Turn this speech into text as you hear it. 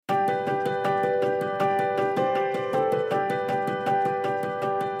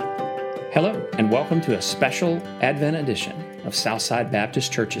Hello, and welcome to a special Advent edition of Southside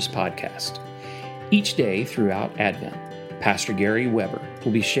Baptist Church's podcast. Each day throughout Advent, Pastor Gary Weber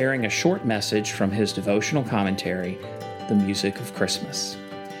will be sharing a short message from his devotional commentary, The Music of Christmas.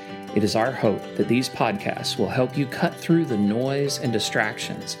 It is our hope that these podcasts will help you cut through the noise and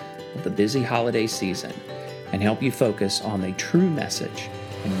distractions of the busy holiday season and help you focus on the true message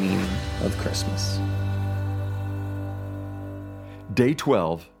and meaning of Christmas. Day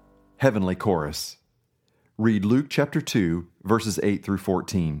 12, Heavenly Chorus. Read Luke chapter 2, verses 8 through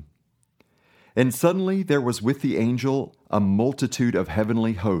 14. And suddenly there was with the angel a multitude of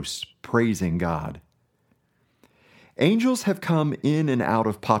heavenly hosts praising God. Angels have come in and out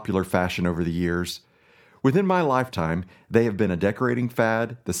of popular fashion over the years. Within my lifetime, they have been a decorating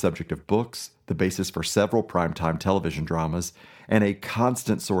fad, the subject of books, the basis for several primetime television dramas, and a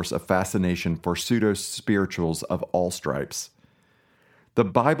constant source of fascination for pseudo-spirituals of all stripes. The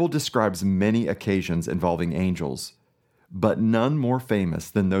Bible describes many occasions involving angels, but none more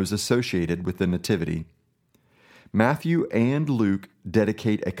famous than those associated with the Nativity. Matthew and Luke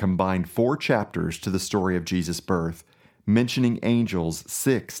dedicate a combined 4 chapters to the story of Jesus' birth, mentioning angels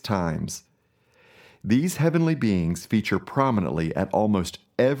 6 times. These heavenly beings feature prominently at almost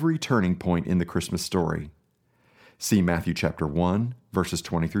every turning point in the Christmas story. See Matthew chapter 1, verses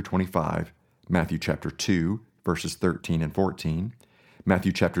 20 through 25, Matthew chapter 2, verses 13 and 14,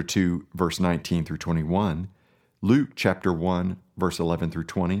 Matthew chapter 2, verse 19 through 21, Luke chapter 1, verse 11 through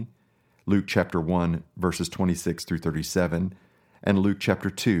 20, Luke chapter 1, verses 26 through 37, and Luke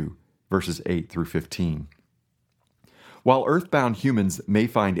chapter 2, verses 8 through 15. While earthbound humans may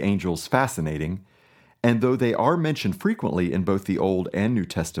find angels fascinating, and though they are mentioned frequently in both the Old and New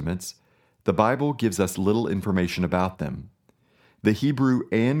Testaments, the Bible gives us little information about them. The Hebrew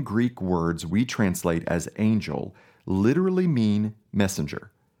and Greek words we translate as angel literally mean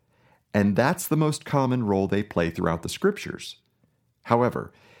messenger, and that's the most common role they play throughout the Scriptures.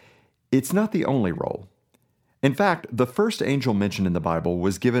 However, it's not the only role. In fact, the first angel mentioned in the Bible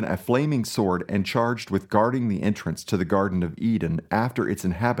was given a flaming sword and charged with guarding the entrance to the Garden of Eden after its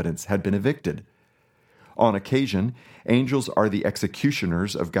inhabitants had been evicted. On occasion, angels are the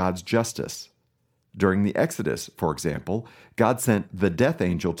executioners of God's justice. During the Exodus, for example, God sent the death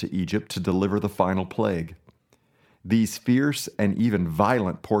angel to Egypt to deliver the final plague. These fierce and even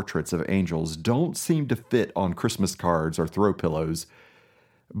violent portraits of angels don't seem to fit on Christmas cards or throw pillows,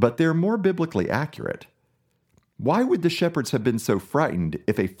 but they're more biblically accurate. Why would the shepherds have been so frightened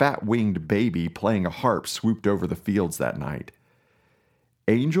if a fat-winged baby playing a harp swooped over the fields that night?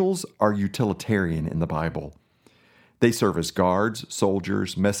 Angels are utilitarian in the Bible. They serve as guards,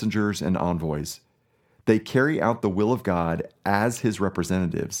 soldiers, messengers, and envoys. They carry out the will of God as His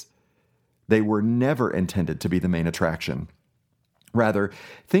representatives. They were never intended to be the main attraction. Rather,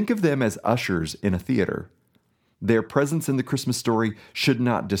 think of them as ushers in a theater. Their presence in the Christmas story should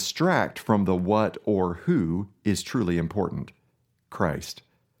not distract from the what or who is truly important: Christ.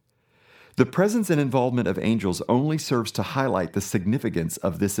 The presence and involvement of angels only serves to highlight the significance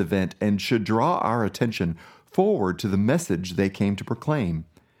of this event and should draw our attention forward to the message they came to proclaim.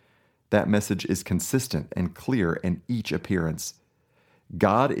 That message is consistent and clear in each appearance.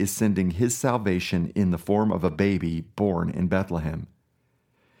 God is sending His salvation in the form of a baby born in Bethlehem.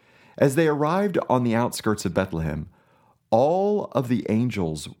 As they arrived on the outskirts of Bethlehem, all of the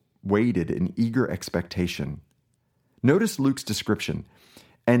angels waited in eager expectation. Notice Luke's description.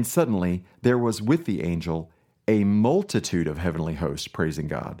 And suddenly there was with the angel a multitude of heavenly hosts praising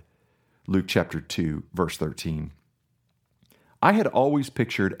God. Luke chapter 2, verse 13. I had always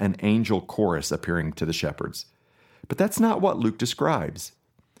pictured an angel chorus appearing to the shepherds, but that's not what Luke describes.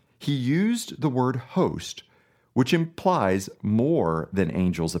 He used the word host, which implies more than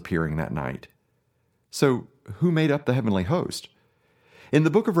angels appearing that night. So, who made up the heavenly host? In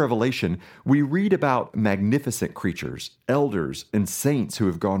the book of Revelation, we read about magnificent creatures, elders, and saints who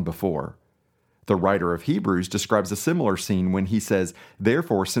have gone before. The writer of Hebrews describes a similar scene when he says,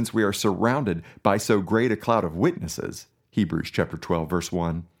 "Therefore, since we are surrounded by so great a cloud of witnesses," Hebrews chapter 12, verse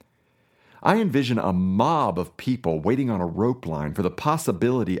 1, I envision a mob of people waiting on a rope line for the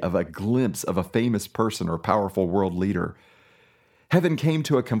possibility of a glimpse of a famous person or powerful world leader. Heaven came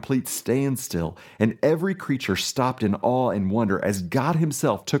to a complete standstill, and every creature stopped in awe and wonder as God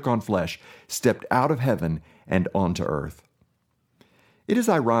Himself took on flesh, stepped out of heaven, and onto earth. It is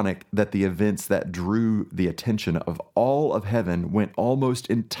ironic that the events that drew the attention of all of heaven went almost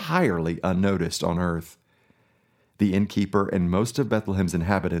entirely unnoticed on earth. The innkeeper and most of Bethlehem's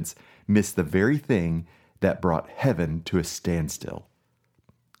inhabitants missed the very thing that brought heaven to a standstill.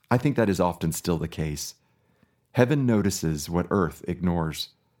 I think that is often still the case. Heaven notices what earth ignores.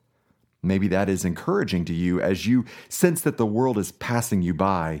 Maybe that is encouraging to you as you sense that the world is passing you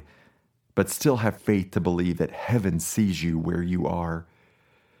by, but still have faith to believe that heaven sees you where you are.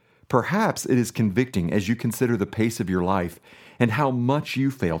 Perhaps it is convicting as you consider the pace of your life and how much you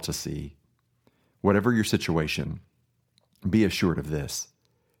fail to see. Whatever your situation, be assured of this: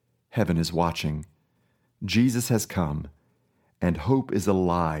 heaven is watching, Jesus has come, and hope is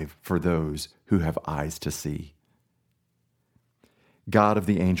alive for those who have eyes to see. God of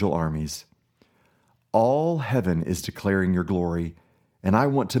the angel armies, all heaven is declaring your glory, and I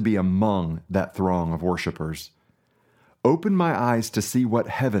want to be among that throng of worshipers. Open my eyes to see what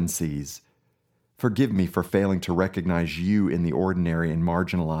heaven sees. Forgive me for failing to recognize you in the ordinary and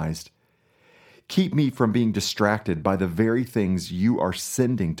marginalized. Keep me from being distracted by the very things you are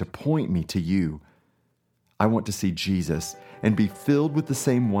sending to point me to you. I want to see Jesus and be filled with the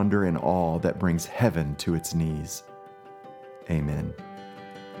same wonder and awe that brings heaven to its knees. Amen.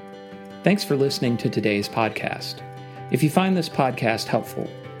 Thanks for listening to today's podcast. If you find this podcast helpful,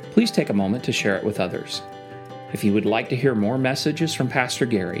 please take a moment to share it with others. If you would like to hear more messages from Pastor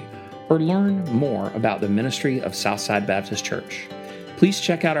Gary or learn more about the ministry of Southside Baptist Church, please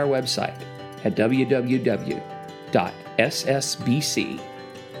check out our website at www.ssbc.org.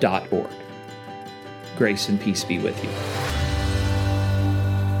 Grace and peace be with you.